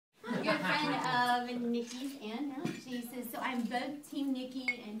with Nikkis and now Jace's. So I'm both Team Nikki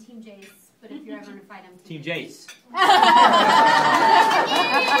and Team Jace. But if you're ever in a fight, I'm Team Jace.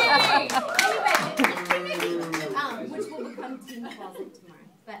 Anyway, which will become Team Closet tomorrow.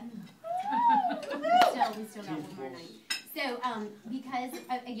 But we still got one more night. So, because,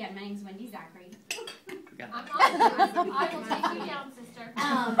 again, my name's Wendys. I'm awesome. I will take you down, sister.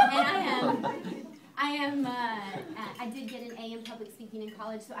 And I did get an A in public speaking in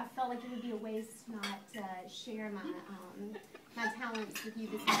college, so I felt like it would be a waste to not share my my talents with you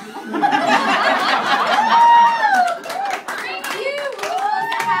this evening. Few rules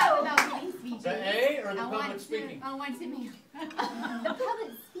I have about giving speeches. The A or the public speaking? I want to be the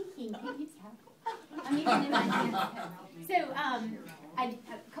public speaking. Can you tell? I'm even in my hands. So, a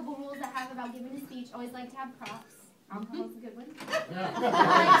couple rules I have about giving a speech. Always like to have props. Alcohol's a good one. I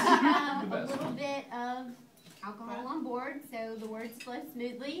like to have a little bit of alcohol on board so the words flow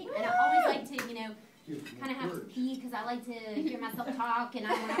smoothly. And I always like to, you know, kind of have to pee because I like to hear myself talk and I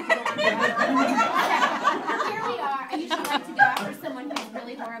don't have to go on forever. Okay. Here we are. I usually like to go after someone who's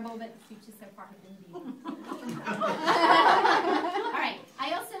really horrible, but the speeches so far have been beautiful. All right.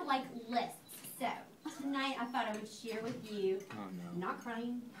 I also like lists. So tonight I thought I would share with you, not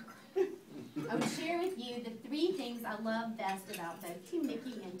crying, I would share with you the 3 things I love best about both Team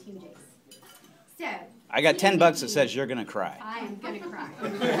Nikki and Team Jace. So, I got $10 that says you're gonna cry. I am gonna cry.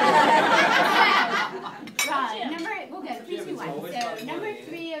 We'll go 3, 2, 1. So number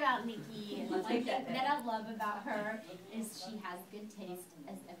 3 about Nikki, the thing that I love about her is she has good taste,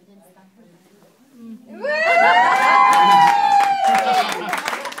 as evidenced by her.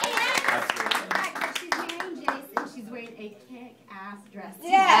 She's wearing Jace and she's wearing a kick-ass dress.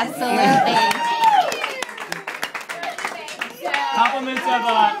 Yeah, absolutely. Compliments of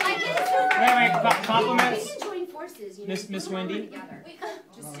compliments. We can join forces, you know. Miss Wendy.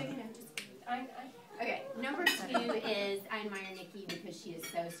 Just so you know. Okay, number 2 is I admire Nikki because she is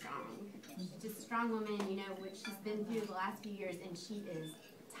so strong. She's just a strong woman, you know, what she's been through the last few years, and she is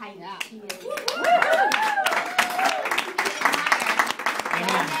tight. She is. And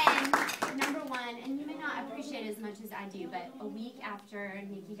then, number 1, and you may not appreciate it as much as I do, but a week after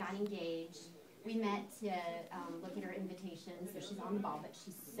Nikki got engaged, we met to look at her invitation, so she's on the ball, but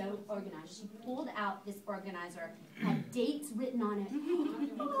she's so organized. She pulled out this organizer, had dates written on it.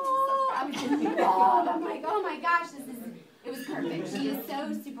 Oh, I was just involved. I'm like, oh my gosh, it was perfect. She is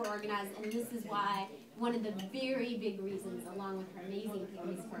so super organized, and this is why one of the very big reasons, along with her amazing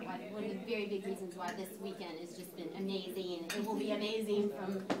police work, one of the very big reasons why this weekend has just been amazing. It will be amazing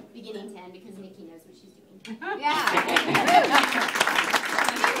from beginning to end because Nikki knows what she's doing. Yeah.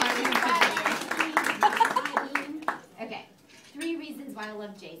 Okay, 3 reasons why I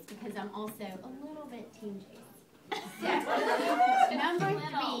love Jace, because I'm also a little bit Team Jace. So, number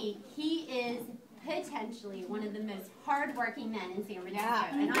 3, he is potentially one of the most hardworking men in San Francisco. Yeah.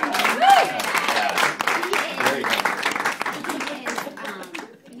 And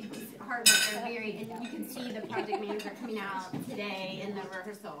he's a hard worker, and you can see the project manager coming out today in the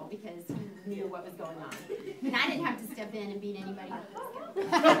rehearsal because he knew what was going on. And I didn't have to step in and beat anybody up.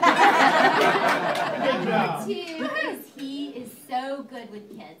 Number 2 is he is so good with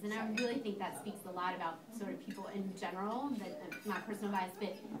kids, and I really think that speaks a lot about sort of people in general, my personal bias,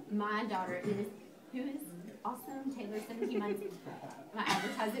 but my daughter who is awesome, Taylor, 17 months. I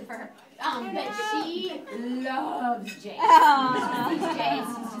advertise it for her. But she loves Jace. She sees Jace,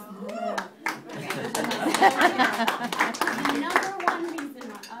 she's just number 1 reason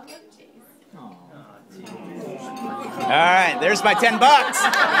I love Jace. All right, there's my $10.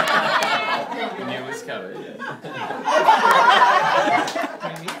 You knew it was covered.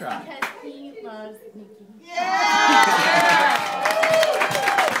 Because he loves Nikki.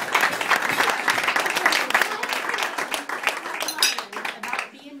 About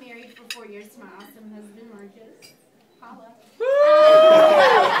being married for 4 years to my awesome husband, Marcus. Holla.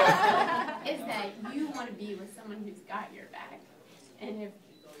 Is that you want to be with someone who's got your back. And if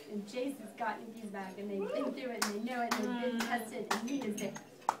Jace has got Nikki's back and they've been through it and they know it and they've been tested and he is there.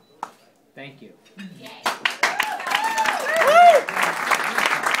 Thank you. Yay.